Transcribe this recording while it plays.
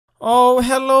Oh,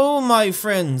 hello my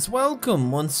friends, welcome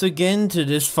once again to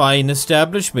this fine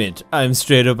establishment. I'm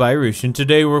StraightUpIrish and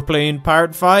today we're playing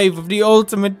part 5 of the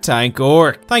Ultimate Tank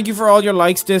Orc. Thank you for all your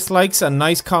likes, dislikes and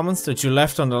nice comments that you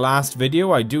left on the last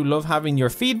video. I do love having your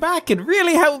feedback, it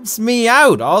really helps me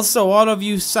out. Also, all of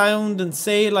you sound and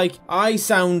say like, I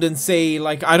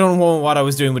don't know what I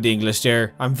was doing with the English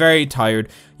there. I'm very tired.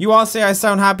 You all say I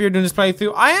sound happier than this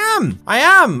playthrough. I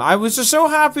am. I was just so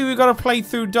happy we got a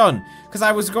playthrough done. Because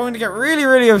I was going to get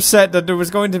really upset that there was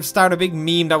going to start a big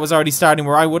meme that was already starting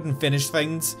where I wouldn't finish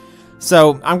things.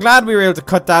 So, I'm glad we were able to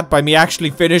cut that by me actually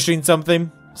finishing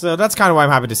something. So, that's kind of why I'm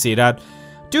happy to see that.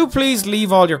 Do please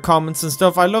leave all your comments and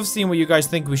stuff. I love seeing what you guys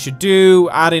think we should do,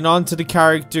 adding on to the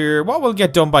character, what will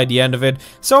get done by the end of it.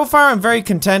 So far, I'm very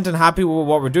content and happy with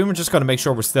what we're doing. We're just going to make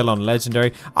sure we're still on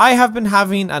Legendary. I have been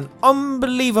having an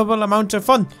unbelievable amount of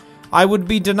fun. I would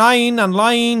be denying and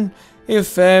lying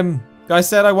if, I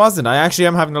said I wasn't. I actually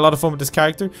am having a lot of fun with this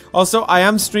character. Also, I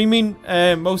am streaming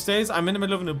most days. I'm in the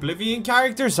middle of an Oblivion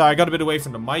character, so I got a bit away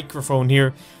from the microphone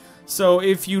here. So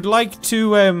if you'd like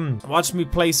to watch me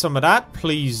play some of that,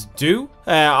 please do.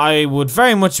 I would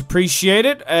very much appreciate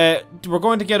it. We're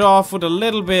going to get off with a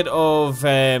little bit of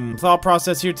thought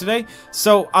process here today.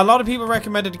 So a lot of people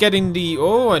recommended getting the...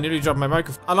 Oh, I nearly dropped my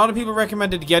microphone. A lot of people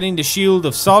recommended getting the Shield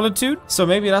of Solitude. So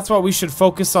maybe that's what we should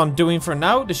focus on doing for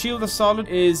now. The Shield of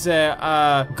Solitude is...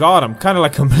 God, I'm kind of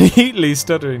like completely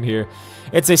stuttering here.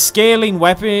 It's a scaling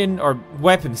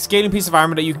scaling piece of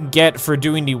armor that you can get for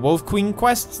doing the Wolf Queen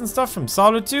quests and stuff from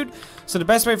Solitude. So the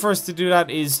best way for us to do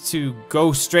that is to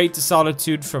go straight to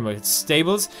Solitude from its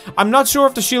stables. I'm not sure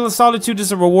if the Shield of Solitude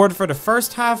is a reward for the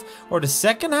first half or the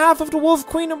second half of the Wolf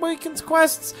Queen Awakens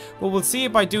quests, but we'll see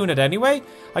it by doing it anyway.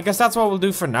 I guess that's what we'll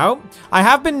do for now. I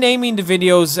have been naming the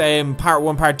videos part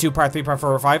 1, part 2, part 3, part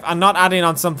 4, or 5, and not adding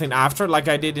on something after like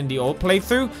I did in the old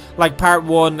playthrough. Like part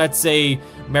 1, let's say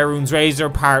Mehrunes Razor,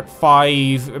 part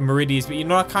 5, Meridius, but you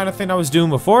know that kind of thing I was doing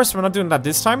before, so we're not doing that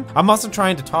this time. I'm also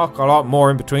trying to talk a lot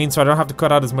more in between, so I don't have to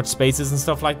cut out as much spaces and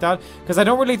stuff like that, because I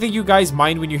don't really think you guys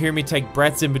mind when you hear me take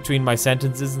breaths in between my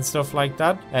sentences and stuff like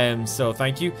that. So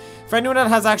thank you. For anyone that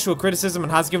has actual criticism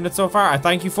and has given it so far, I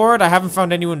thank you for it. I haven't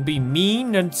found anyone be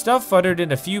mean and stuff other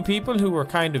than a few people who were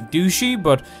kind of douchey,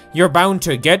 but you're bound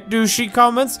to get douchey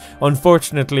comments.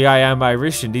 Unfortunately, I am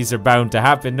Irish and these are bound to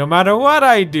happen no matter what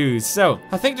I do. So,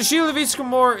 I think the Shield of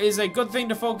Ishkamor is a good thing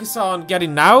to focus on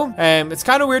getting now. It's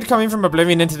kind of weird coming from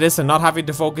Oblivion into this and not having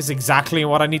to focus exactly on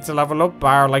what I need to level up,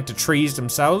 bar like the trees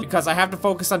themselves, because I have to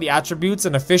focus on the attributes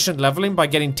and efficient leveling by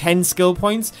getting 10 skill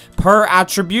points per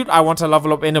attribute I want to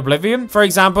level up in Oblivion. For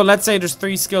example, let's say there's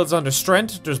 3 skills under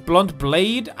Strength. There's Blunt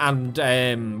Blade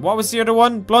and what was the other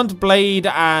one? Blunt Blade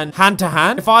and Hand to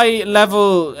Hand. If I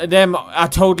level them a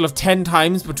total of 10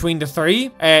 times between the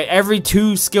 3, every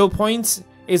 2 skill points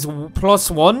is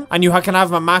 +1, and you can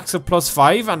have a max of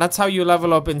 +5, and that's how you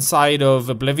level up inside of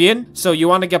Oblivion. So you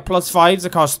want to get +5s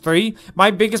that cost 3.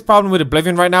 My biggest problem with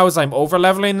Oblivion right now is I'm over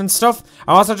leveling and stuff.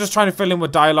 I'm also just trying to fill in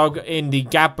with dialogue in the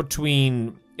gap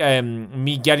between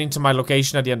me getting to my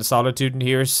location at the end of Solitude in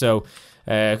here. So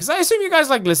because I assume you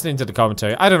guys like listening to the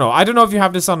commentary. I don't know if you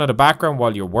have this on in the background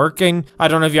while you're working. I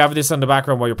don't know if you have this on the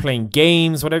background while you're playing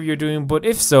games, whatever you're doing, but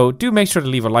if so, do make sure to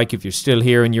leave a like if you're still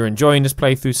here and you're enjoying this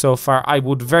playthrough so far. I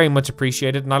would very much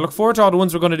appreciate it, and I look forward to all the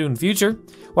ones we're going to do in the future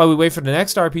while we wait for the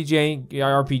next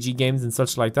RPG games and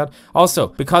such like that. Also,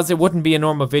 because it wouldn't be a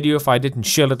normal video if I didn't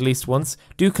shill at least once,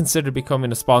 do consider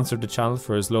becoming a sponsor of the channel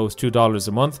for as low as $2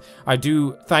 a month. I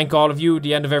do thank all of you at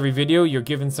the end of every video. You're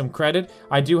given some credit.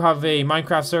 I do have a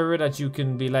Minecraft server that you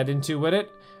can be led into with it,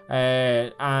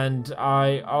 and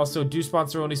I also do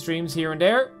sponsor only streams here and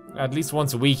there, at least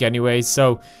once a week anyway,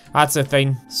 so that's a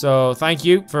thing. So thank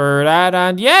you for that,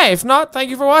 and yeah, if not, thank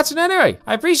you for watching anyway.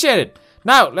 I appreciate it.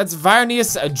 Now, let's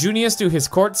Varnius Junius do his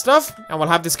court stuff, and we'll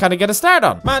have this kind of get a start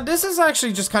on. Man, this is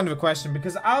actually just kind of a question,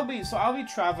 because I'll be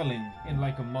traveling in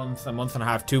like a month and a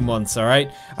half, 2 months, alright?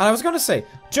 And I was gonna say,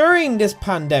 during this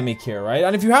pandemic here, right?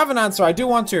 And if you have an answer, I do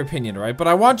want your opinion, right? But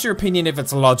I want your opinion if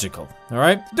it's logical,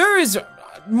 alright? There is...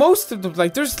 most of the,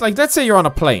 let's say you're on a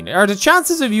plane. Are the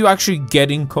chances of you actually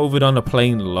getting COVID on a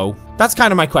plane low? That's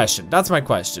kind of my question. That's my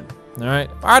question. Alright,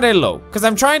 are they low? Because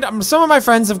some of my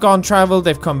friends have traveled,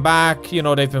 they've come back, you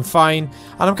know, they've been fine,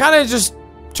 and I'm kind of just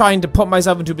trying to put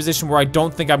myself into a position where I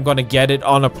don't think I'm gonna get it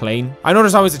on a plane. I know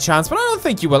there's always a chance, but I don't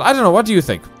think you will. I don't know. What do you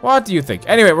think? What do you think?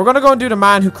 Anyway, we're gonna go and do the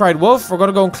Man Who Cried Wolf. We're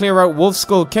gonna go and clear out Wolf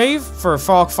Skull Cave for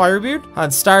Falk Firebeard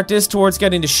and start this towards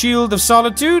getting the Shield of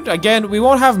Solitude. Again, we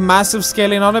won't have massive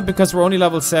scaling on it because we're only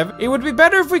level 7. It would be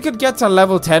better if we could get to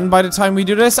level 10 by the time we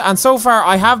do this. And so far,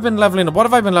 I have been leveling up. What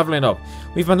have I been leveling up?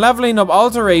 We've been leveling up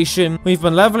Alteration. We've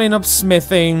been leveling up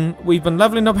Smithing. We've been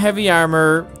leveling up Heavy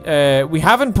Armor. We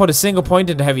haven't put a single point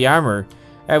into Heavy Armor.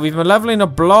 We've been leveling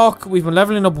up Block. We've been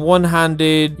leveling up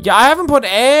One-Handed. Yeah, I haven't put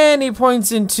any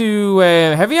points into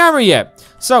Heavy Armor yet.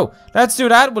 So, let's do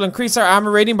that. We'll increase our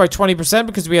armor rating by 20%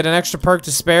 because we had an extra perk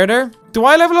to spare there. Do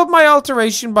I level up my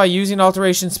Alteration by using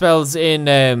Alteration spells in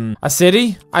a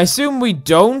city? I assume we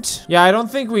don't. Yeah, I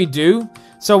don't think we do.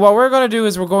 So what we're going to do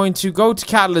is we're going to go to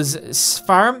Catla's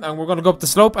farm and we're going to go up the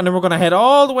slope and then we're going to head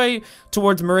all the way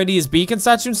towards Meridia's beacon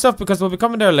statue and stuff because we'll be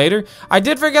coming there later. I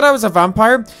did forget I was a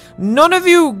vampire. None of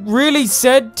you really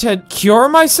said to cure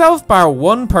myself bar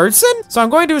one person. So I'm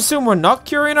going to assume we're not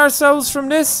curing ourselves from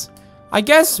this. I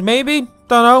guess, maybe.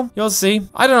 Don't know. You'll see.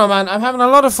 I don't know, man. I'm having a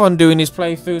lot of fun doing these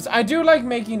playthroughs. I do like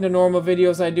making the normal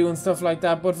videos I do and stuff like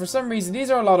that, but for some reason,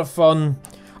 these are a lot of fun.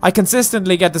 I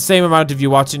consistently get the same amount of you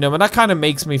watching them, and that kind of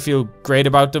makes me feel great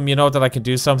about them, you know, that I can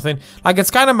do something. Like, it's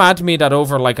kind of mad to me that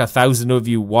over, like, 1,000 of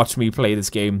you watch me play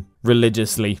this game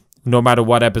religiously, no matter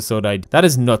what episode I do. That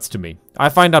is nuts to me. I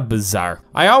find that bizarre.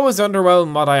 I always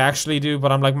underwhelm what I actually do,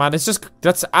 but I'm like, man, it's just,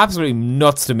 that's absolutely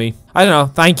nuts to me. I don't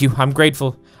know. Thank you. I'm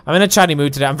grateful. I'm in a chatty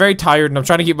mood today. I'm very tired, and I'm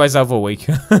trying to keep myself awake.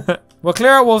 We'll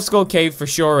clear out Wolf Skull Cave for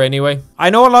sure anyway.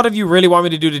 I know a lot of you really want me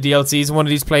to do the DLCs in one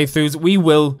of these playthroughs. We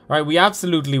will. Alright, we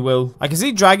absolutely will. I can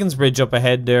see Dragon's Bridge up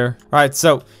ahead there. Alright,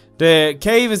 so the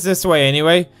cave is this way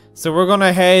anyway. So we're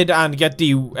gonna head and get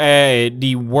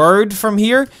the word from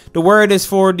here. The word is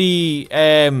for the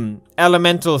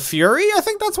Elemental Fury, I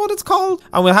think that's what it's called.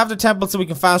 And we'll have the temple so we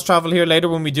can fast travel here later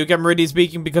when we do get Meridia's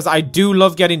Beacon, because I do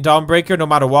love getting Dawnbreaker no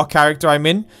matter what character I'm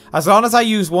in. As long as I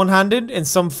use one-handed in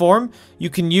some form, you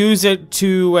can use it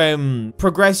to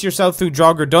progress yourself through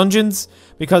Draugr dungeons,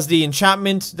 because the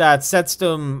enchantment that sets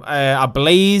them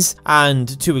ablaze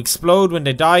and to explode when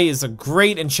they die is a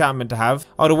great enchantment to have.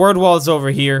 Oh, the word wall's over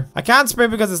here. I can't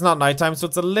sprint because it's not nighttime, so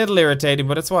it's a little irritating,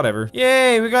 but it's whatever.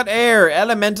 Yay, we got air.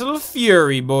 Elemental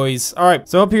Fury, boys. Alright,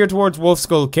 so up here towards Wolf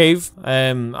Skull Cave,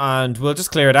 and we'll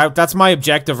just clear it out. That's my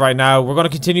objective right now. We're going to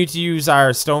continue to use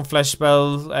our Stone Flesh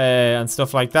spell and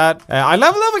stuff like that. I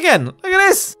leveled up again. Look at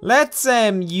this. Let's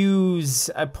use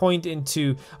a point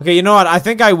into... Okay, you know what? I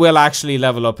think I will actually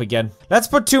level up again. Let's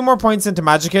put 2 more points into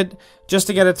Magic It, just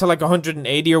to get it to like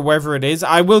 180 or wherever it is.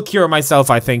 I will cure myself,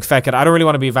 I think. Feck it. I don't really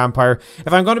want to be a vampire.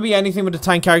 If I'm going to be anything with a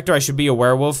tank character, I should be a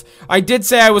werewolf. I did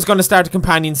say I was going to start the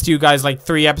companions to you guys like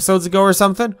 3 episodes ago or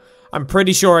something. I'm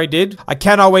pretty sure I did. I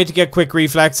cannot wait to get quick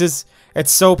reflexes.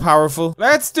 It's so powerful.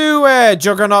 Let's do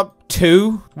Juggernaut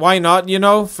 2. Why not, you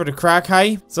know, for the crack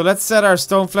high. So let's set our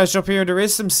Stone Flesh up here. There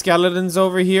is some skeletons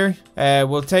over here.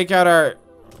 We'll take out our...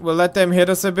 We'll let them hit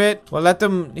us a bit. We'll let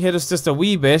them hit us just a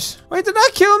wee bit. Wait, did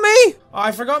that kill me? Oh,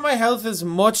 I forgot my health is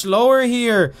much lower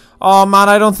here. Oh, man,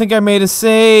 I don't think I made a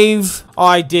save. Oh,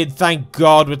 I did. Thank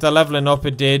God. With the leveling up,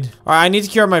 it did. All right, I need to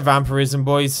cure my vampirism,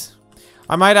 boys.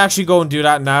 I might actually go and do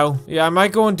that now. Yeah, I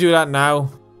might go and do that now.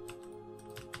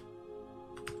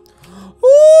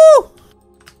 Woo!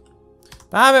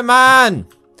 Damn it, man.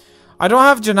 I don't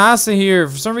have Janasa here.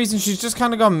 For some reason, she's just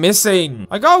kind of gone missing.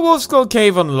 I got Wolf Skull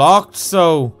Cave unlocked,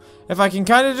 so if I can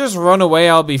kind of just run away,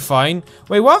 I'll be fine.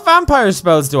 Wait, what vampire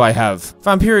spells do I have?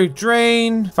 Vampiric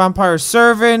Drain, Vampire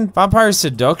Servant, Vampire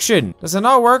Seduction. Does it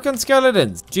not work on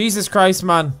skeletons? Jesus Christ,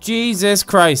 man. Jesus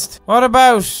Christ. What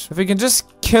about if we can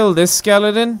just kill this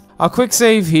skeleton? I'll quick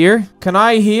save here. Can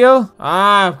I heal?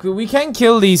 Ah, we can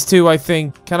kill these 2, I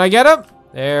think. Can I get up?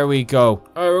 There we go.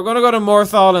 Alright, we're gonna go to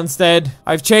Morthal instead.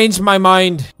 I've changed my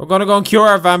mind. We're gonna go and cure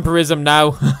our vampirism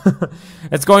now.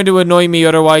 It's going to annoy me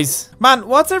otherwise. Man,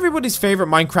 what's everybody's favorite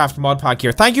Minecraft mod pack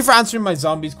here? Thank you for answering my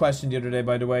zombies question the other day,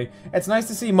 by the way. It's nice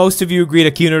to see most of you agree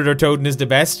that Cunard or Toten is the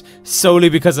best, solely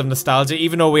because of nostalgia,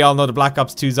 even though we all know the Black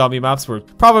Ops 2 zombie maps were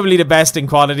probably the best in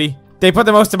quality. They put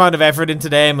the most amount of effort into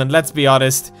them, and let's be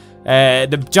honest,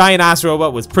 the giant ass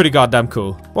robot was pretty goddamn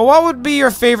cool. But what would be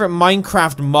your favorite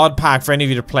Minecraft mod pack for any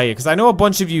of you to play it? Because I know a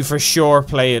bunch of you for sure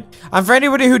play it. And for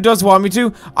anybody who does want me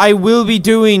to, I will be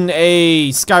doing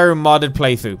a Skyrim modded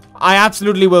playthrough. I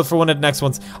absolutely will for one of the next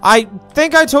ones. I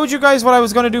think I told you guys what I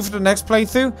was going to do for the next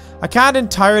playthrough. I can't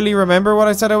entirely remember what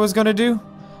I said I was going to do.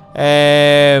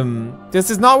 This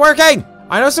is not working.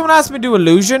 I know someone asked me to do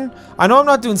Illusion. I know I'm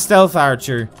not doing Stealth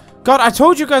Archer. God, I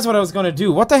told you guys what I was gonna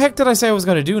do. What the heck did I say I was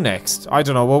gonna do next? I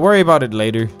don't know. We'll worry about it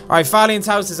later. Alright, Falian's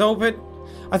house is open.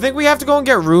 I think we have to go and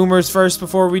get rumors first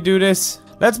before we do this.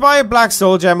 Let's buy a black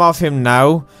soul gem off him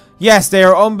now. Yes, they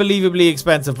are unbelievably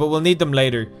expensive, but we'll need them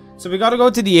later. So we gotta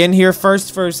go to the inn here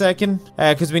first for a second.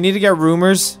 Because we need to get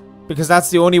rumors. Because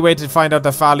that's the only way to find out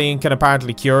that Falian can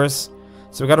apparently cure us.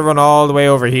 So we gotta run all the way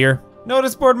over here.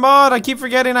 Notice board mod, I keep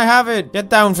forgetting I have it. Get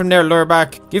down from there,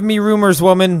 Lurback. Give me rumors,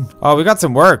 woman. Oh, we got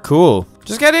some work, cool.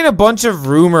 Just getting a bunch of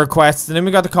rumor quests, and then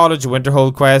we got the College of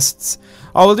Winterhold quests.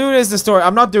 All we'll do is the story.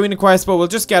 I'm not doing the quest, but we'll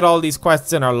just get all these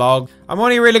quests in our log. I'm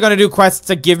only really going to do quests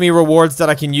that give me rewards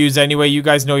that I can use anyway. You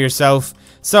guys know yourself.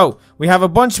 So, we have a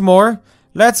bunch more.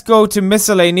 Let's go to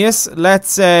miscellaneous.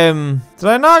 Let's, did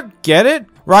I not get it?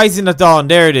 Rising at Dawn,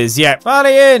 there it is, yeah.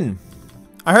 Falian!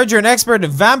 I heard you're an expert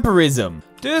in vampirism.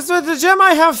 Is the gem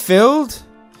I have filled?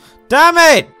 Damn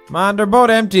it! Man, they're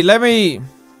both empty. Let me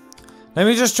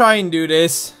just try and do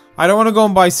this. I don't want to go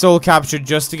and buy soul capture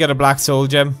just to get a black soul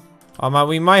gem. Oh man,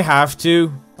 we might have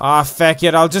to. Ah, feck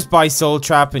it. I'll just buy soul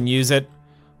trap and use it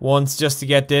once just to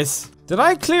get this. Did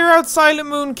I clear out Silent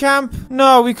Moon Camp?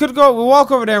 No, we could go. We'll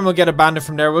walk over there and we'll get a bandit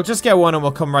from there. We'll just get one and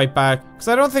we'll come right back. Because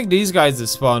I don't think these guys have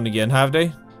spawned again, have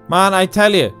they? Man, I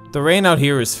tell you, the rain out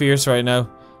here is fierce right now.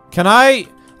 Can I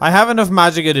have enough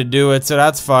magicka to do it, so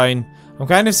that's fine. I'm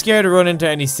kind of scared to run into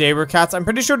any saber cats. I'm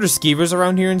pretty sure there's skeevers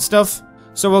around here and stuff.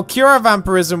 So we'll cure our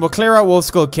vampirism. We'll clear out Wolf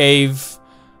Skull Cave.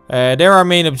 They're our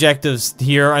main objectives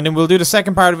here. And then we'll do the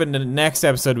second part of it in the next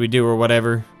episode we do or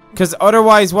whatever. Because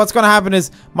otherwise, what's going to happen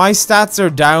is my stats are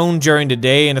down during the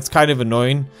day and it's kind of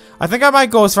annoying. I think I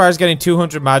might go as far as getting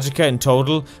 200 magicka in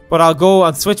total. But I'll go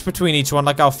and switch between each one.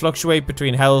 Like I'll fluctuate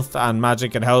between health and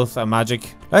magic and health and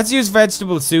magic. Let's use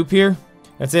vegetable soup here.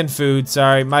 It's in food,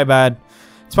 sorry, my bad.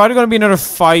 It's probably going to be another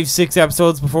 5-6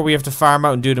 episodes before we have to farm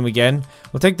out and do them again.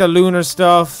 We'll take the lunar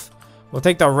stuff. We'll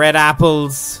take the red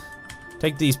apples.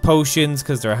 Take these potions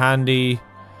because they're handy.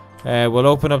 We'll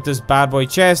open up this bad boy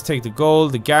chest. Take the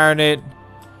gold, the garnet.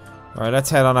 Alright, let's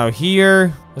head on out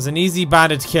here. There's an easy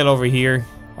bandit to kill over here.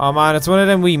 Oh man, it's one of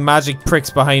them wee magic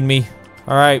pricks behind me.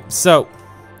 Alright, so.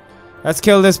 Let's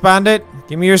kill this bandit.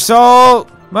 Give me your soul.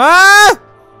 Ah!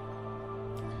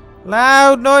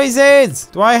 Loud noises!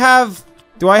 Do I have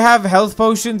health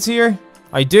potions here?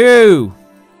 I do!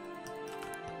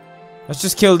 Let's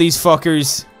just kill these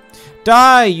fuckers.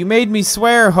 Die! You made me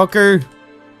swear, hooker!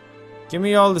 Give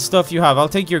me all the stuff you have. I'll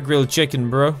take your grilled chicken,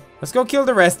 bro. Let's go kill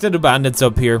the rest of the bandits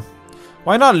up here.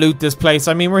 Why not loot this place?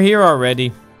 I mean, we're here already.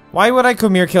 Why would I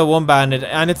come here kill one bandit?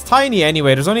 And it's tiny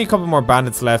anyway. There's only a couple more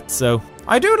bandits left, so...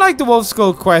 I do like the Wolf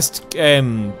Skull quest,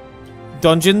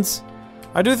 dungeons.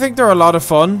 I do think they're a lot of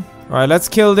fun. Alright, let's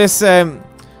kill this,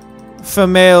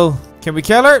 female. Can we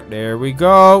kill her? There we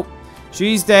go.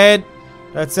 She's dead.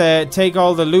 Let's, take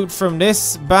all the loot from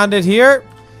this bandit here.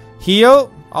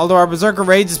 Heal. Although our Berserker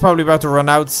Rage is probably about to run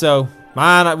out, so...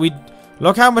 Man,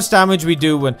 look how much damage we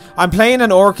do when... I'm playing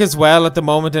an orc as well at the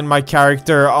moment in my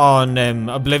character on,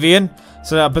 Oblivion.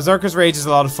 So, Berserker's Rage is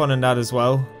a lot of fun in that as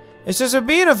well. It's just that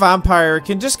being a vampire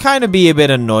can just kind of be a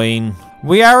bit annoying.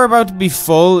 We are about to be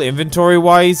full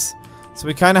inventory-wise. So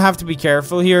we kind of have to be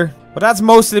careful here. But that's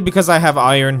mostly because I have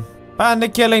iron.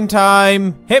 Bandit killing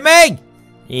time. Hit me!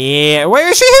 Yeah,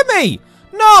 where she hit me?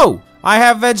 No! I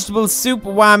have vegetable soup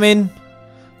whamming.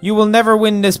 You will never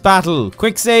win this battle.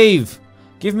 Quick save.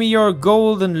 Give me your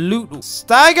gold and loot.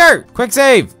 Stagger! Quick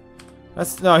save.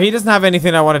 No, he doesn't have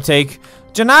anything I want to take.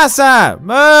 Janasa!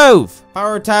 Move!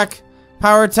 Power attack.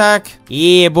 Power attack.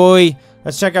 Yeah, boy.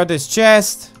 Let's check out this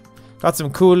chest. Got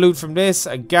some cool loot from this.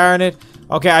 A garnet.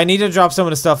 Okay, I need to drop some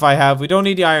of the stuff I have. We don't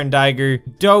need the iron dagger.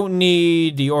 Don't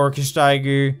need the orcish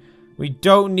dagger. We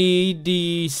don't need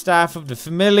the staff of the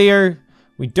familiar.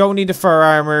 We don't need the fur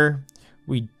armor.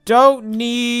 We don't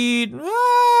need...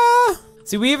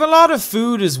 See, we have a lot of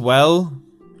food as well.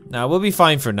 Nah, we'll be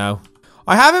fine for now.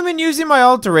 I haven't been using my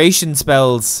alteration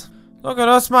spells. Look at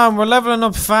us, man. We're leveling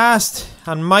up fast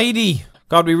and mighty.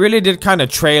 God, we really did kind of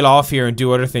trail off here and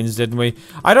do other things, didn't we?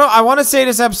 I want to say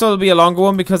this episode will be a longer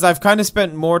one because I've kind of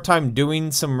spent more time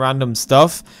doing some random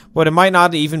stuff. But it might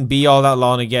not even be all that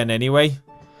long again anyway.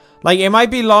 Like, it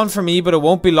might be long for me, but it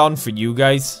won't be long for you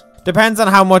guys. Depends on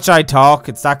how much I talk.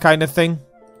 It's that kind of thing.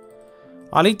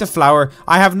 I'll eat the flour.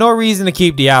 I have no reason to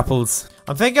keep the apples.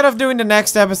 I'm thinking of doing the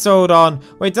next episode on...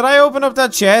 Wait, did I open up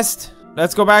that chest?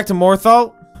 Let's go back to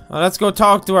Morthal. Let's go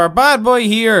talk to our bad boy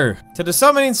here. To the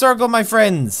summoning circle, my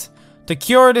friends. To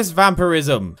cure this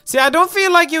vampirism. See, I don't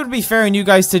feel like it would be fair on you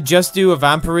guys to just do a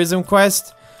vampirism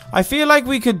quest. I feel like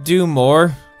we could do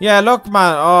more. Yeah, look,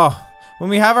 man. Oh, when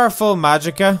we have our full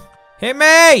magicka. Hit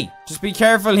me! Just be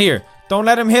careful here. Don't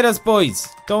let him hit us, boys.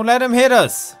 Don't let him hit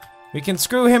us. We can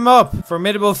screw him up.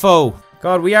 Formidable foe.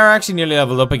 God, we are actually nearly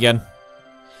leveled up again.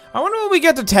 I wonder will we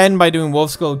get to 10 by doing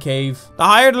Wolf Skull Cave. The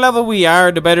higher the level we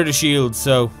are, the better the shield,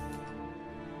 so...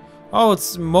 Oh,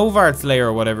 it's Movart's lair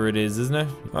or whatever it is, isn't it?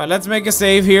 Alright, let's make a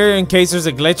save here in case there's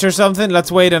a glitch or something.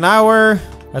 Let's wait an hour.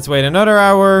 Let's wait another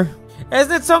hour.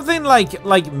 Isn't it something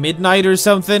like midnight or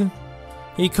something?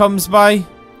 He comes by.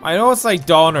 I know it's like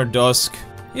dawn or dusk.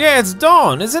 Yeah, it's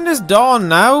dawn. Isn't this dawn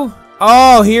now?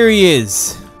 Oh, here he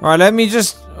is. Alright, let me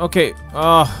just... Okay.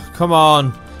 Oh, come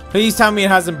on. Please tell me it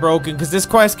hasn't broken, because this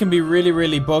quest can be really,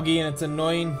 really buggy and it's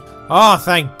annoying. Oh,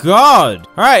 thank God.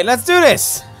 Alright, let's do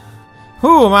this.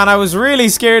 Whew, man, I was really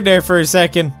scared there for a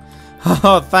second.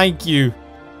 Oh, thank you.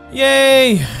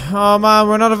 Yay. Oh, man,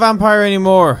 we're not a vampire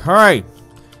anymore. Alright.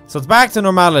 So it's back to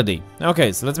normality.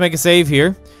 Okay, so let's make a save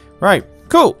here. Right,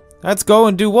 cool. Let's go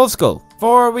and do Wolf Skull.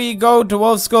 Before we go to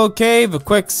Wolf Skull Cave, a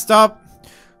quick stop.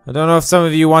 I don't know if some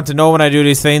of you want to know when I do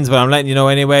these things, but I'm letting you know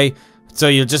anyway. So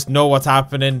you'll just know what's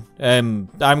happening.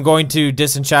 I'm going to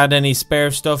disenchant any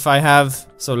spare stuff I have.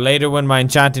 So later when my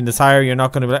enchanting is higher, you're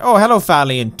not going to be like, oh, hello,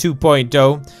 Fallion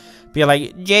 2.0. Be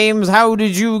like, James, how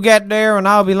did you get there? And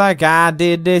I'll be like, I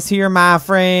did this here, my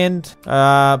friend.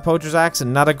 Poacher's Axe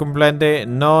and nada comprende.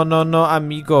 No,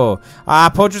 amigo.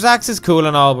 Poacher's Axe is cool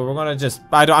and all, but we're going to just,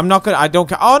 I don't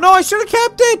care. Oh, no, I should have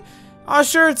kept it. Oh,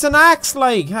 sure, it's an axe,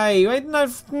 like, hey, I'm not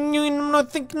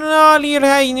thinking all here,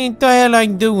 hey, what the hell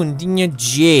I'm doing,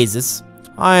 Jesus.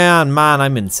 Man,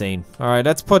 I'm insane. Alright,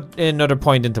 let's put another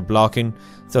point into blocking,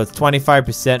 so it's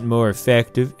 25% more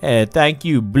effective. Thank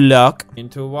you, block.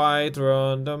 Into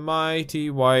Whiterun, the mighty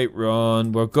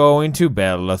Whiterun, we're going to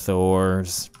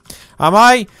Bellathor's.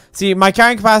 See, my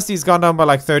carrying capacity has gone down by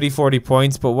like 30-40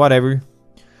 points, but whatever.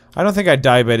 I don't think I'd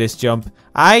die by this jump.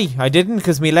 I didn't,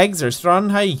 because my legs are strong,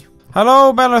 hey.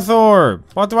 Hello, Bellathor.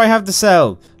 What do I have to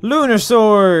sell? Lunar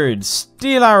swords,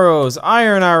 steel arrows,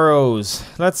 iron arrows.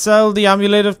 Let's sell the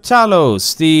amulet of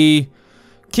Talos.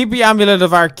 Keep the amulet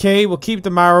of Arcade. We'll keep the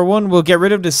Mara one. We'll get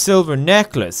rid of the silver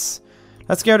necklace.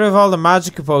 Let's get rid of all the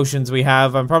magic potions we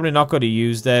have. I'm probably not going to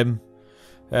use them.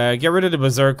 Get rid of the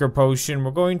berserker potion.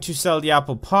 We're going to sell the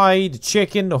apple pie, the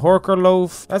chicken, the horker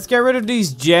loaf. Let's get rid of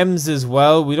these gems as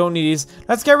well. We don't need these.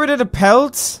 Let's get rid of the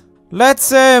pelts.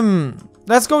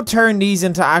 Let's go turn these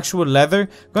into actual leather.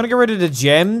 I'm gonna get rid of the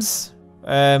gems.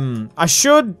 I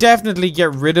should definitely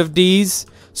get rid of these.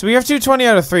 So we have 220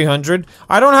 out of 300.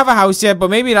 I don't have a house yet, but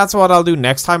maybe that's what I'll do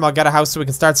next time. I'll get a house so we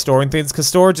can start storing things, because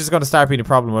storage is going to start being a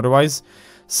problem otherwise.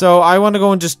 So I want to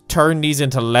go and just turn these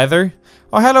into leather.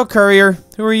 Oh, hello, courier.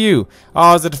 Who are you?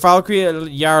 Oh, is it the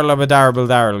Valkyrie Jarl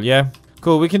Darl? Yeah.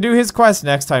 Cool, we can do his quest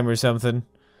next time or something.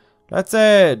 That's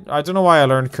it. I don't know why I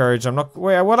learned courage.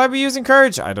 Wait, would I be using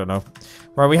courage? I don't know.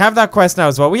 Right, we have that quest now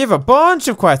as well. We have a bunch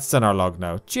of quests on our log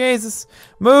now. Jesus.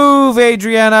 Move,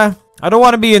 Adriana. I don't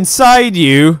want to be inside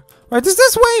you. Right, does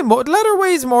this weigh more? Leather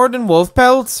weighs more than wolf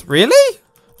pelts? Really?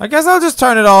 I guess I'll just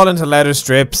turn it all into leather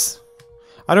strips.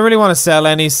 I don't really want to sell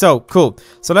any, so cool.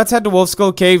 So let's head to Wolf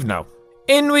Skull Cave now.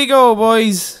 In we go,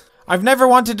 boys. I've never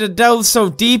wanted to delve so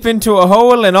deep into a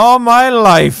hole in all my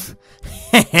life.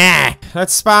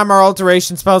 Let's spam our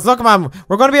alteration spells. Look, man,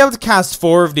 we're going to be able to cast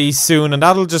 4 of these soon, and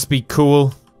that'll just be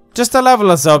cool. Just to level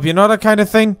us up, you know, that kind of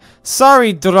thing.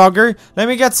 Sorry, Drogger. Let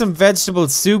me get some vegetable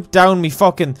soup down me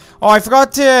fucking... Oh, I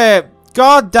forgot to...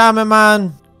 God damn it,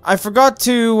 man. I forgot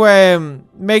to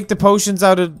make the potions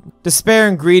out of the spare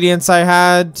ingredients I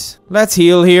had. Let's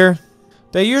heal here.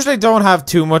 They usually don't have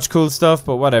too much cool stuff,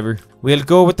 but whatever. We'll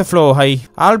go with the flow, hey.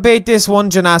 I'll bait this one,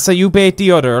 Janasa. You bait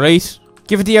the other, right?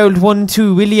 Give it the old one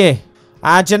too, will ye?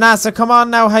 Janasa, come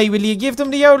on now, hey, will you give them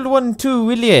the old one too,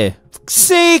 will ye? Fuck's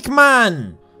sake,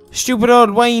 man! Stupid old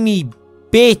whiny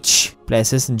bitch.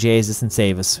 Bless us and Jesus and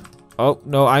save us. Oh,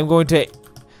 no, I'm going to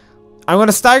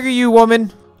stagger you,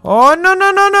 woman. Oh,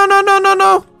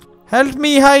 no. Help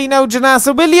me, hey, now,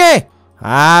 Janasa, will ye?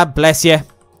 Bless you.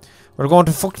 We're going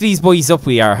to fuck these boys up,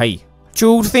 we are, hey.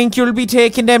 Do you think you'll be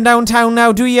taking them downtown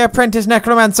now, do you, apprentice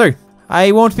necromancer?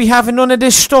 I won't be having none of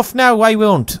this stuff now, I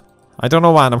won't. I don't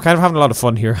know, man. I'm kind of having a lot of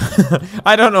fun here.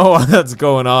 I don't know what's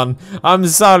going on. I'm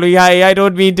sorry, I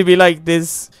don't mean to be like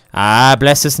this.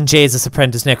 Bless us and Jesus,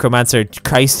 apprentice necromancer.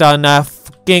 Christ on a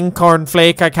fucking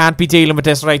cornflake. I can't be dealing with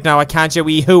this right now. I can't, you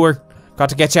wee hooer. Got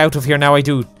to get you out of here now, I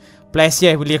do. Bless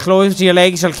you. Will you close your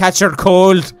legs? You'll catch your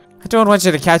cold. I don't want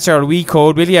you to catch your wee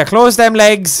cold, will you? Close them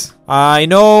legs. I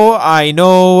know.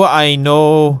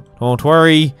 Don't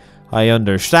worry. I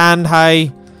understand,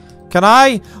 hi. Can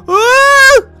I?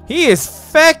 Woo! He is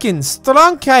feckin'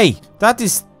 strong, hey. That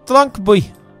is strong, boy.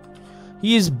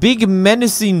 He is big,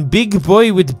 menacing, big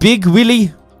boy with big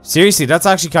willy. Seriously, that's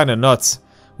actually kind of nuts.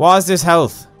 What is this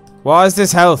health? What is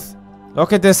this health?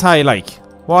 Look at this high, like.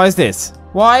 What is this?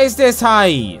 Why is this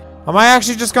high? Am I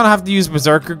actually just gonna have to use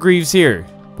Berserker Greaves here?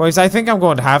 Boys, I think I'm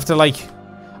going to have to, like...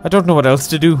 I don't know what else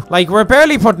to do. Like, we're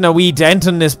barely putting a wee dent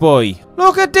on this boy.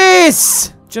 Look at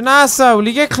this! Janasa, will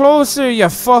you get closer, you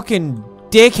fucking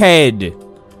dickhead?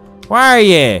 Where are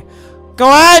you? Go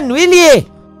on, will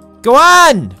you? Go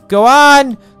on! Go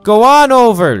on! Go on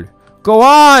over! Go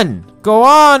on! Go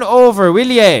on over, will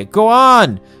you? Go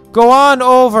on! Go on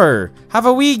over! Have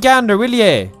a wee gander, will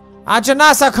you? Ah,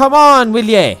 Janasa, come on, will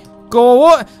you? Go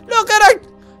on! Look at her!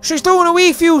 She's doing a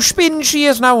wee few spins. She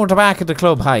is now on the back of the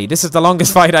club high. This is the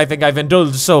longest fight I think I've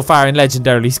indulged so far in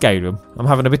Legendarily Skyrim. I'm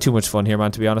having a bit too much fun here,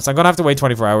 man, to be honest. I'm gonna have to wait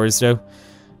 24 hours, though.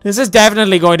 This is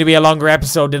definitely going to be a longer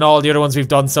episode than all the other ones we've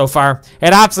done so far.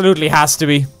 It absolutely has to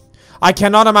be. I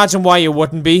cannot imagine why it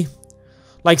wouldn't be.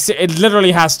 Like, it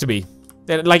literally has to be.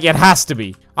 Like, it has to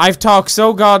be. I've talked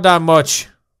so goddamn much.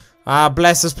 Ah,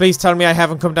 bless us. Please tell me I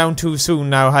haven't come down too soon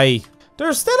now. Hi.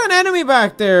 There's still an enemy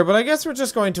back there, but I guess we're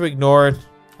just going to ignore it.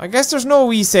 I guess there's no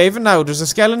wee saving now. There's a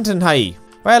skeleton. Hi.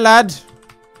 Well, lad.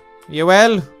 You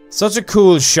well? Such a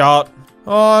cool shot.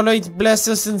 Oh, Lord bless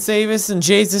us and save us and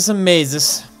Jesus amaze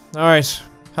us. Alright.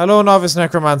 Hello, Novice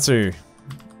Necromancer.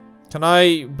 Can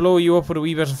I blow you up with a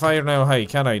wee bit of fire now? Hi,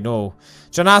 can I? No.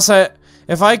 Janasa,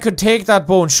 if I could take that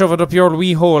bone and shove it up your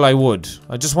wee hole, I would.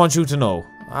 I just want you to know.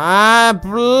 Ah,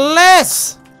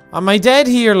 bless! Am I dead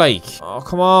here, like? Oh,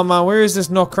 come on, man. Where is this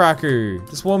nutcracker?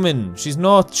 This woman. She's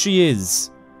not. She is.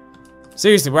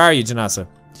 Seriously, where are you, Janasa?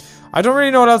 I don't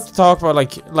really know what else to talk about.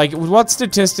 Like what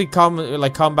statistic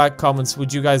combat comments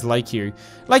would you guys like here?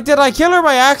 Like, did I kill her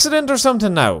by accident or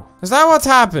something now? Is that what's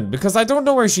happened? Because I don't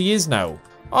know where she is now.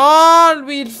 Oh,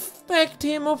 we fucked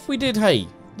him up. We did. Hey,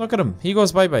 look at him. He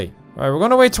goes bye-bye. Alright, we're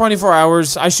gonna wait 24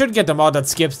 hours. I should get the mod that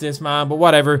skips this, man, but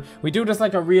whatever. We do this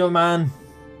like a real man.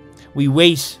 We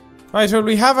wait. Right, well,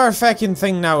 we have our feckin'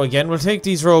 thing now again. We'll take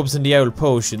these robes and the owl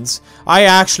potions. I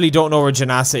actually don't know where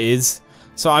Janasa is.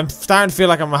 So I'm starting to feel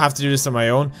like I'm gonna have to do this on my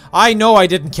own. I know I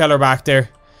didn't kill her back there.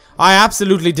 I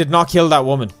absolutely did not kill that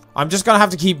woman. I'm just gonna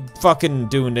have to keep fucking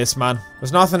doing this, man.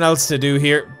 There's nothing else to do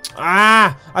here.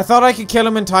 Ah! I thought I could kill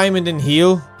him in time and then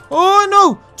heal. Oh,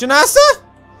 no! Janasa?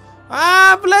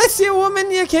 Ah, bless you, woman.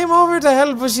 You came over to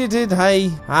help us, you did. Hi.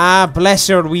 Ah, bless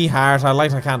your wee heart. I'll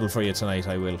light a candle for you tonight,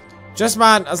 I will. Just,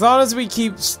 man, as long as we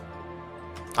keep... Is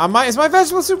my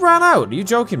vegetable soup ran out? Are you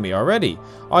joking me already?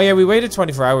 Oh, yeah, we waited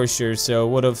 24 hours, sure, so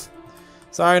would've...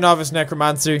 Sorry, Novice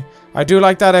Necromancer. I do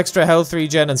like that extra health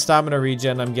regen and stamina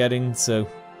regen I'm getting, so...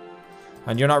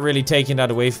 And you're not really taking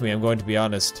that away from me, I'm going to be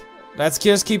honest. Let's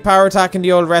just keep power attacking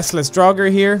the old Restless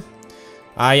Drogger here.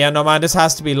 Ah, yeah, no, man, this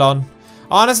has to be Lon.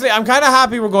 Honestly, I'm kind of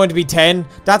happy we're going to be 10.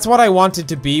 That's what I wanted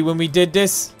to be when we did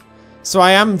this. So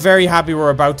I am very happy we're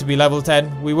about to be level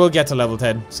 10. We will get to level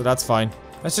 10, so that's fine.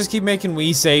 Let's just keep making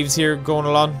wee saves here going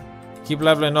along. Keep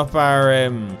leveling up our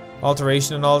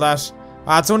alteration and all that.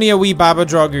 Ah, it's only a wee Baba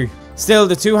Drogger. Still,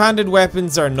 the two-handed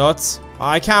weapons are nuts.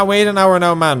 I can't wait an hour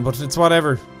now, man, but it's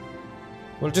whatever.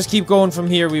 We'll just keep going from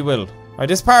here, we will. Alright,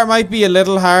 this part might be a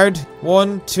little hard.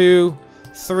 1, 2,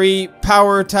 3,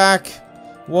 power attack.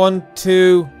 1,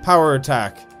 2, power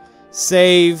attack.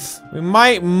 Save. We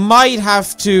might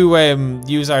have to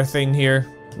use our thing here.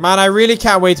 Man, I really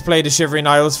can't wait to play the Shivering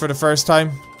Isles for the first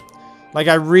time. Like,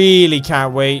 I really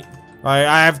can't wait.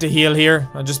 I have to heal here.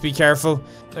 I'll just be careful.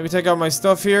 Let me take out my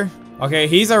stuff here. Okay,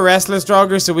 he's a Restless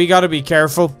Drogger, so we gotta be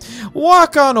careful.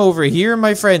 Walk on over here,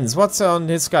 my friends. What's on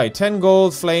this guy? 10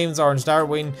 gold, flames, orange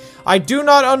dartwing. I do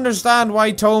not understand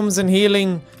why tomes and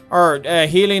healing, or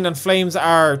healing and flames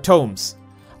are tomes.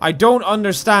 I don't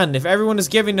understand. If everyone is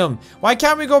giving them, why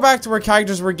can't we go back to where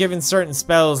characters were given certain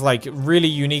spells, like really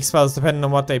unique spells depending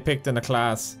on what they picked in a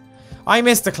class? I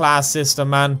miss the class system,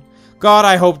 man. God,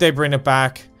 I hope they bring it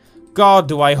back. God,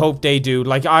 do I hope they do.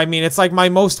 Like, I mean, it's like my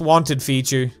most wanted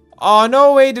feature. Oh,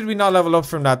 no way did we not level up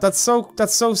from that. That's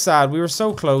so sad. We were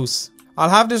so close. I'll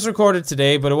have this recorded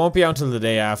today, but it won't be out until the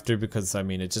day after because, I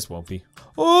mean, it just won't be.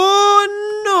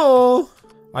 Oh, no.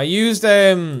 I used,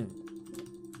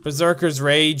 Berserker's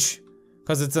Rage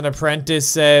because it's an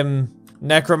apprentice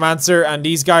necromancer, and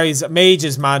these guys,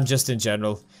 mages, man, just in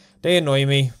general, they annoy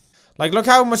me. Like, look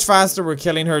how much faster we're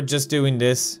killing her just doing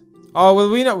this. Oh,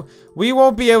 well, we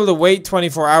won't be able to wait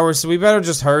 24 hours, so we better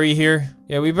just hurry here.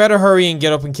 Yeah, we better hurry and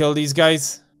get up and kill these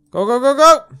guys. Go, go, go,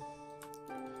 go!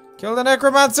 Kill the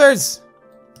necromancers!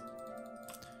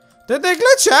 Did they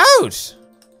glitch out?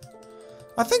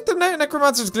 I think the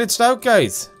necromancers glitched out,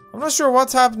 guys. I'm not sure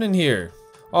what's happening here.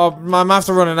 Oh, I'm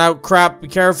after running out. Crap, be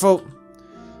careful.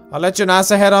 I'll let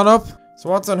Janasa head on up. So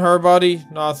what's on her body?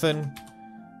 Nothing.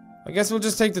 I guess we'll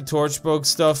just take the torch bug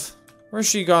stuff. Where's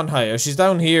she gone? Hi. Oh, she's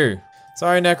down here.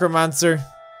 Sorry, Necromancer.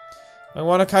 I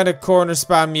want to kind of corner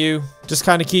spam you. Just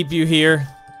kind of keep you here.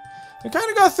 We kind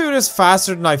of got through this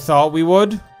faster than I thought we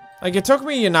would. Like, it took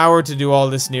me an hour to do all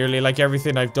this nearly, like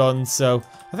everything I've done, so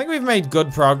I think we've made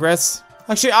good progress.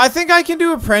 Actually, I think I can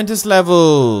do apprentice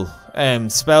level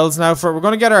spells now. We're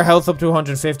going to get our health up to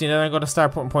 150, and then I'm going to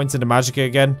start putting points into Magicka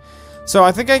again. So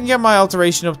I think I can get my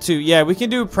alteration up to, yeah, we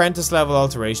can do apprentice level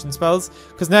alteration spells.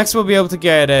 Because next we'll be able to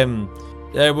get,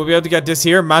 this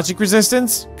here, magic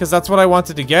resistance, because that's what I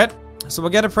wanted to get. So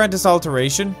we'll get apprentice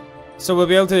alteration. So we'll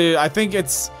be able to, I think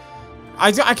it's,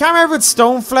 I can't remember if it's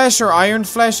stone flesh or iron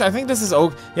flesh. I think this is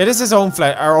oak. Yeah, this is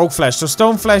oak flesh. So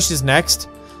stone flesh is next.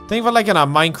 Think of it like in a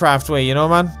Minecraft way, you know,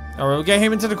 man? Alright, we'll get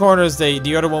him into the corner as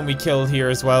the other one we killed here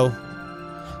as well.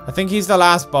 I think he's the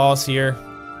last boss here.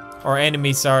 Or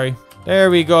enemy, sorry. There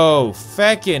we go.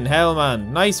 Feckin' hell,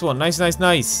 man. Nice one. Nice, nice,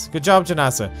 nice. Good job,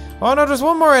 Janasa. Oh, no, there's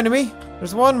one more enemy.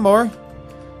 There's one more.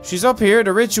 She's up here,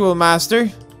 the ritual master.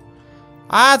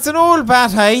 Ah, it's an old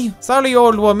bat, hey? Sorry,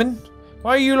 old woman.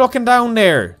 Why are you looking down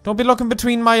there? Don't be looking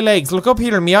between my legs. Look up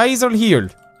here. My eyes are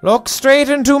healed. Look straight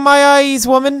into my eyes,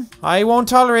 woman. I won't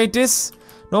tolerate this.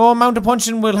 No amount of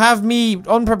punching will have me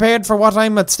unprepared for what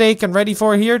I'm at stake and ready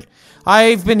for here.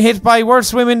 I've been hit by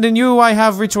worse women than you. I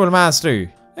have ritual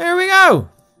master. There we go.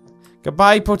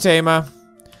 Goodbye, Potema.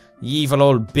 You evil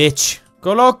old bitch.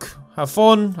 Good luck. Have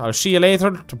fun. I'll see you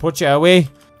later to put you away.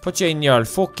 Put you in your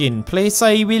fucking place,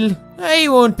 I will. I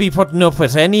won't be putting up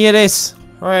with any of this.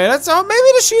 Alright, maybe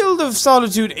the Shield of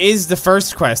Solitude is the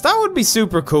first quest. That would be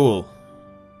super cool.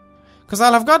 Because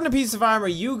I'll have gotten a piece of armor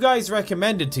you guys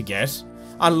recommended to get.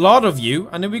 A lot of you.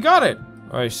 And then we got it.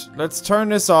 Alright, let's turn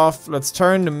this off. Let's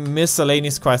turn the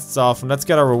miscellaneous quests off. And let's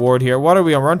get our reward here. What are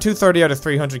we on? We're on 230 out of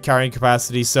 300 carrying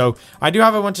capacity. So, I do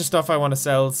have a bunch of stuff I want to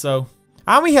sell. So,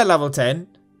 and we hit level 10.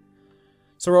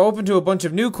 So we're open to a bunch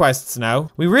of new quests now.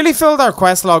 We really filled our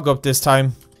quest log up this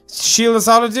time. Shield of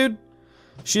Solitude?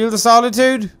 Shield of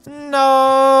Solitude? No!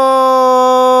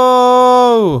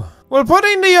 Well,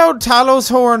 putting the old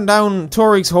Talos horn down,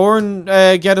 Torig's horn,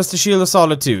 get us the Shield of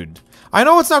Solitude. I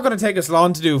know it's not going to take us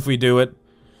long to do if we do it.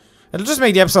 It'll just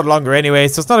make the episode longer anyway,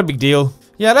 so it's not a big deal.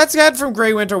 Yeah, let's head from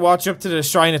Grey Winter Watch up to the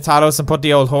Shrine of Talos and put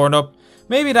the old horn up.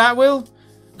 Maybe that will,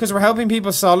 because we're helping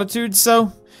people Solitude,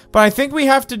 so. But I think we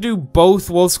have to do both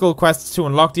Wolf Skull quests to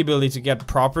unlock the ability to get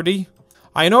property.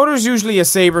 I know there's usually a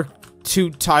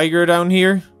saber-tooth tiger down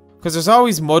here, because there's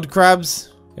always mud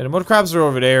crabs. Yeah, the mud crabs are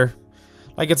over there.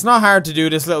 Like, it's not hard to do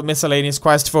this little miscellaneous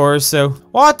quest for us, so.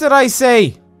 What did I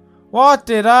say? What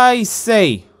did I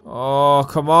say? Oh,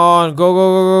 come on. Go,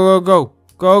 go, go, go, go, go.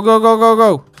 Go, go, go, go,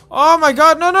 go. Oh my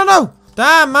god, no, no, no.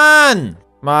 Damn, man.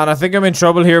 Man, I think I'm in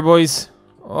trouble here, boys.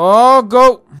 Oh,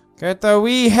 go. Get the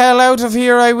wee hell out of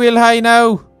here, I will, hi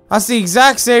now. That's the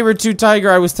exact saber-tooth tiger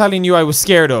I was telling you I was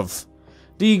scared of.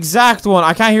 The exact one.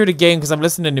 I can't hear the game because I'm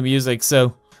listening to music,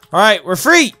 so. Alright, we're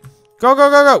free. Go,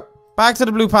 go, go, go. Back to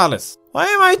the Blue Palace. Why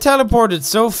am I teleported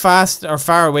so fast or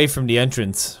far away from the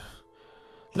entrance?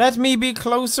 Let me be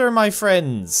closer, my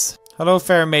friends. Hello,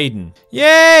 fair maiden.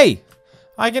 Yay!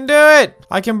 I can do it.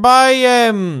 I can buy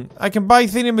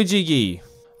thingamajiggy.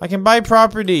 I can buy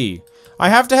property. I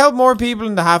have to help more people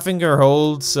in the Halffinger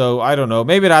Hold, so I don't know.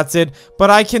 Maybe that's it. But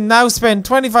I can now spend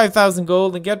 25,000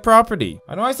 gold and get property.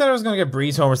 I know I said I was going to get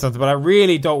Breeze Home or something, but I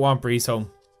really don't want Breeze Home.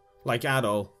 Like, at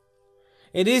all.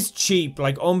 It is cheap,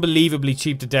 like unbelievably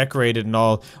cheap to decorate it and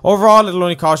all. Overall, it'll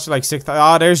only cost you like 6,000.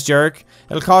 Ah, there's Jerk.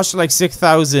 It'll cost you like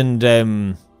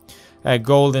 6,000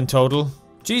 gold in total.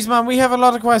 Jeez, man, we have a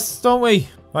lot of quests, don't we?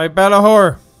 Right,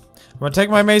 Bellahor. I'm gonna take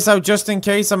my mace out just in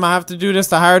case I'm gonna have to do this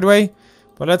the hard way.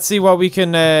 But let's see what we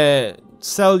can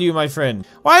sell you, my friend.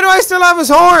 Why do I still have his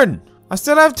horn? I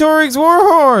still have Torig's war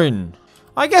horn.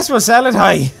 I guess we'll sell it,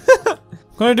 hi.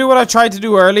 Gonna do what I tried to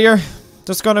do earlier.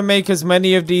 Just gonna make as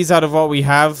many of these out of what we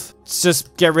have. Let's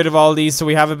just get rid of all these so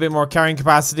we have a bit more carrying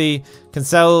capacity. Can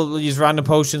sell these random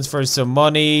potions for some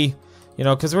money. You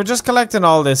know, because we're just collecting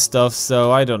all this stuff,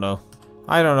 so I don't know.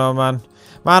 I don't know, man.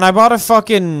 Man, I bought a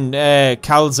fucking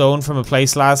calzone from a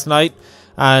place last night.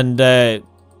 And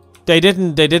they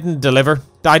didn't deliver.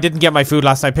 I didn't get my food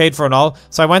last night. I paid for it all.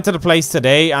 So I went to the place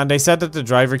today and they said that the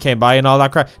driver came by and all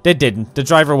that crap. They didn't. The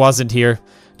driver wasn't here.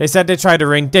 They said they tried to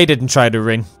ring. They didn't try to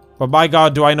ring. But by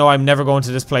God, do I know I'm never going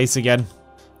to this place again.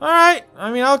 Alright.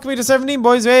 I mean, alchemy to 17,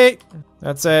 boys. Wait.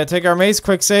 Let's take our mace.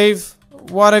 Quick save.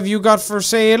 What have you got for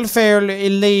sale, fair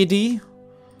lady?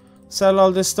 Sell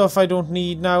all this stuff I don't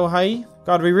need now, hi?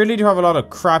 God, we really do have a lot of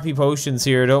crappy potions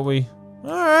here, don't we?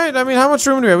 Alright, I mean, how much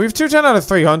room do we have? We have 210 out of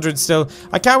 300 still.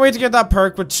 I can't wait to get that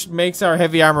perk which makes our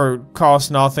heavy armor cost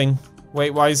nothing.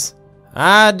 weight-wise.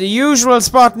 Ah, the usual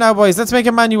spot now, boys. Let's make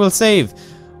a manual save.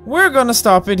 We're gonna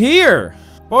stop it here.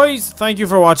 Boys, thank you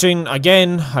for watching.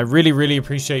 Again, I really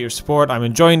appreciate your support. I'm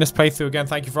enjoying this playthrough again.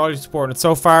 Thank you for all your support on it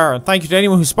so far. And thank you to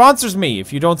anyone who sponsors me.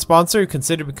 If you don't sponsor,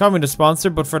 consider becoming a sponsor.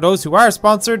 But for those who are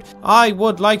sponsored, I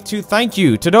would like to thank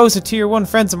you. To those at Tier 1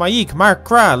 friends of my Eek, Mark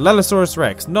Kra, Lelosaurus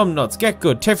Rex, Numbnuts, Get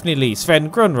Good, Tiffany Lee, Sven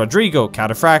Grun, Rodrigo,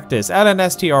 Cataphractus,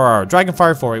 LNSTRR,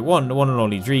 Dragonfire 481, the one and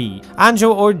only Dree,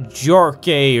 Anjo or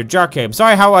Jorke, I'm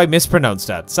sorry how I mispronounced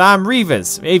that, Sam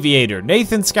Rivas, Aviator,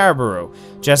 Nathan Scarborough,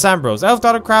 Jess Ambrose, Elf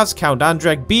Daughter Crafts, Count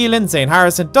Andrek, Beelin, Zane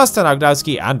Harrison, Dustin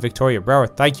Ogdowski, and Victoria Brower.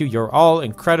 Thank you, you're all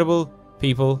incredible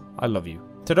people. I love you.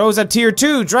 To those at Tier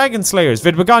 2, Dragon Slayers,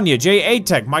 Vid Begonia, J8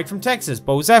 Tech, Mike from Texas,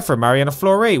 Bo Zephyr, Mariana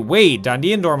Flore, Wade, Dan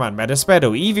the Indoor Man,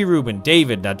 Metaspedo, Evie Rubin,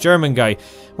 David, that German guy,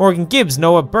 Morgan Gibbs,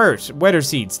 Noah Burt,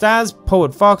 Weatherseed, Staz,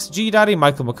 Poet Fox, G Daddy,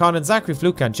 Michael McConnell, Zachary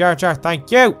Fluke, and Jar Jar,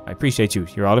 thank you. I appreciate you.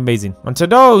 You're all amazing. And to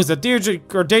those at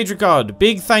Daedra God,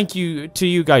 big thank you to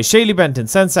you guys. Shaylee Benton,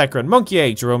 Sensecron, Monkey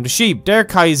Egg, Jerome the Sheep, Dare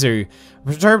Kaiser,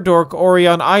 Perturbed Dork,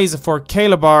 Orion, Isafor,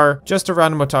 Kalabar, Just a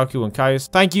Random Otaku, and Kaius.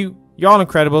 Thank you. You're all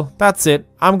incredible. That's it.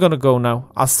 I'm gonna go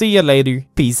now. I'll see you later.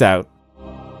 Peace out.